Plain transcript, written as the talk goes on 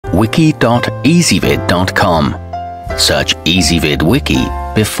wiki.ezvid.com. Search Ezvid Wiki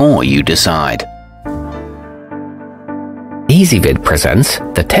before you decide. Ezvid presents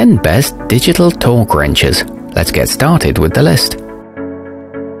the 10 best digital torque wrenches. Let's get started with the list.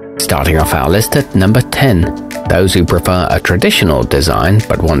 Starting off our list at number 10. Those who prefer a traditional design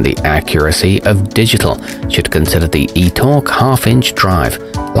but want the accuracy of digital should consider the Etorque half-inch drive.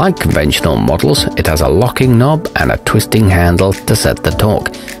 Like conventional models, it has a locking knob and a twisting handle to set the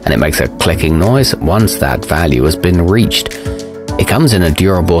torque, and it makes a clicking noise once that value has been reached. It comes in a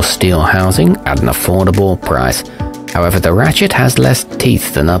durable steel housing at an affordable price. However, the ratchet has less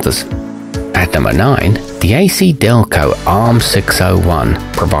teeth than others. At number 9, the ACDelco Arm 601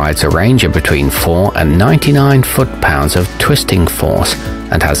 provides a range of between 4 and 99 foot-pounds of twisting force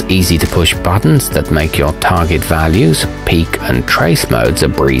and has easy-to-push buttons that make your target values, peak and trace modes a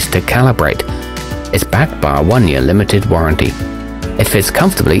breeze to calibrate. It's backed by a 1-year limited warranty. It fits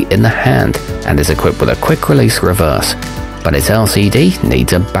comfortably in the hand and is equipped with a quick-release reverse, but its LCD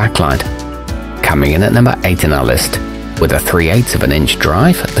needs a backlight. Coming in at number 8 in our list. With a 3/8 of an inch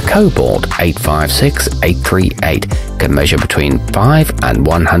drive, the Codeboard 856838 can measure between 5 and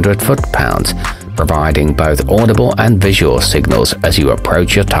 100 foot-pounds, providing both audible and visual signals as you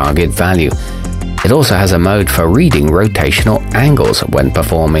approach your target value. It also has a mode for reading rotational angles when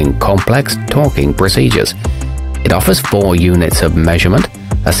performing complex torquing procedures. It offers 4 units of measurement,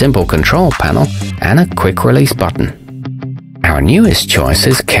 a simple control panel, and a quick-release button. Our newest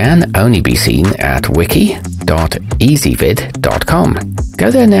choices can only be seen at wiki.ezvid.com. Go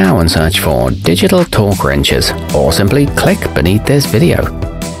there now and search for digital torque wrenches, or simply click beneath this video.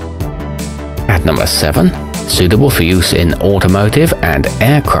 At number 7, suitable for use in automotive and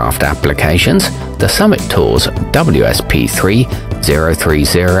aircraft applications, the Summit Tools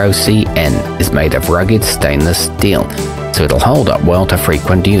WSP3030CN is made of rugged stainless steel, so it'll hold up well to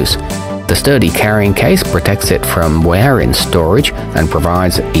frequent use. The sturdy carrying case protects it from wear in storage and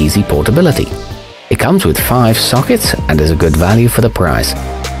provides easy portability. It comes with 5 sockets and is a good value for the price,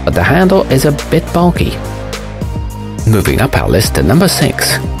 but the handle is a bit bulky. Moving up our list to number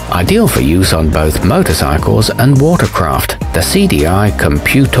 6. Ideal for use on both motorcycles and watercraft, the CDI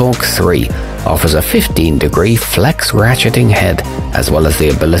Computer 3 offers a 15-degree flex ratcheting head, as well as the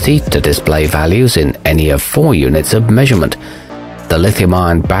ability to display values in any of 4 units of measurement. The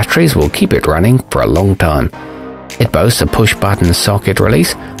lithium-ion batteries will keep it running for a long time. It boasts a push-button socket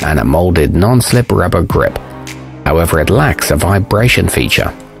release and a molded non-slip rubber grip. However, it lacks a vibration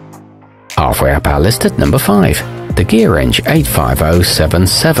feature. Halfway up our list at number 5. The Gearwrench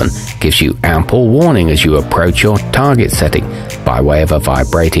 85077 gives you ample warning as you approach your target setting by way of a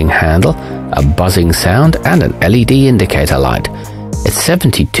vibrating handle, a buzzing sound, and an LED indicator light. Its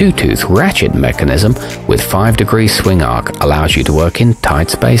 72-tooth ratchet mechanism with 5-degree swing arc allows you to work in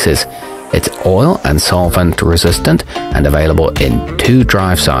tight spaces. It's oil and solvent resistant and available in 2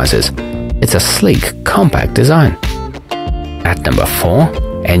 drive sizes. It's a sleek, compact design. At number 4,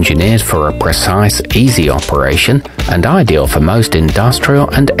 engineered for a precise, easy operation and ideal for most industrial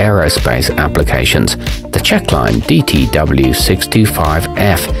and aerospace applications, the checkline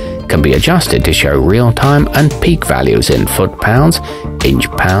DTW625F can be adjusted to show real-time and peak values in foot-pounds,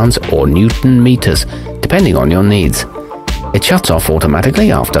 inch-pounds, or newton-meters, depending on your needs. It shuts off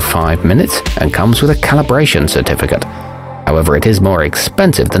automatically after 5 minutes and comes with a calibration certificate. However, it is more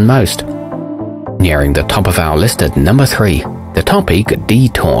expensive than most. Nearing the top of our list at number 3, the topeak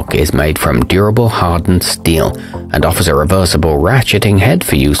d-torq is made from durable hardened steel and offers a reversible ratcheting head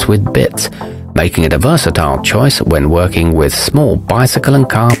for use with bits, making it a versatile choice when working with small bicycle and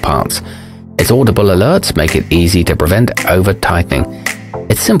car parts. Its audible alerts make it easy to prevent over-tightening.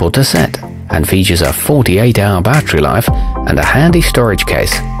 It's simple to set and features a 48-hour battery life and a handy storage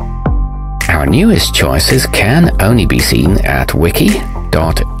case. Our newest choices can only be seen at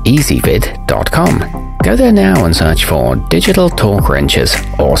wiki.ezvid.com. Go there now and search for digital torque wrenches,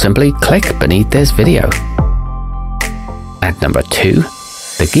 or simply click beneath this video. At number 2,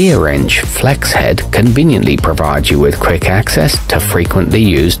 the Gearwrench Flex Head conveniently provides you with quick access to frequently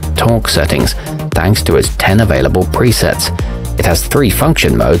used torque settings thanks to its 10 available presets. It has 3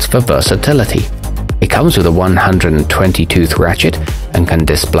 function modes for versatility. It comes with a 120-tooth ratchet and can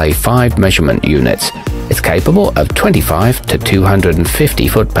display 5 measurement units. It's capable of 25 to 250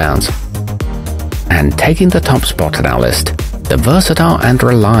 foot-pounds. And taking the top spot on our list, the versatile and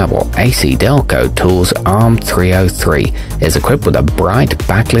reliable ACDelco Tools Arm 303 is equipped with a bright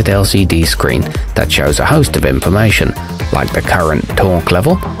backlit LCD screen that shows a host of information, like the current torque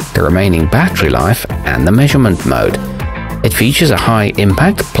level, the remaining battery life, and the measurement mode. It features a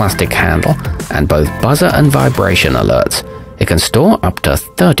high-impact plastic handle and both buzzer and vibration alerts. It can store up to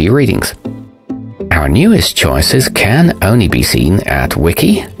 30 readings. Our newest choices can only be seen at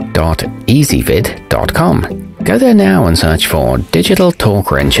wiki.ezvid.com. Go there now and search for digital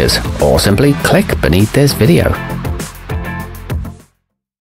torque wrenches, or simply click beneath this video.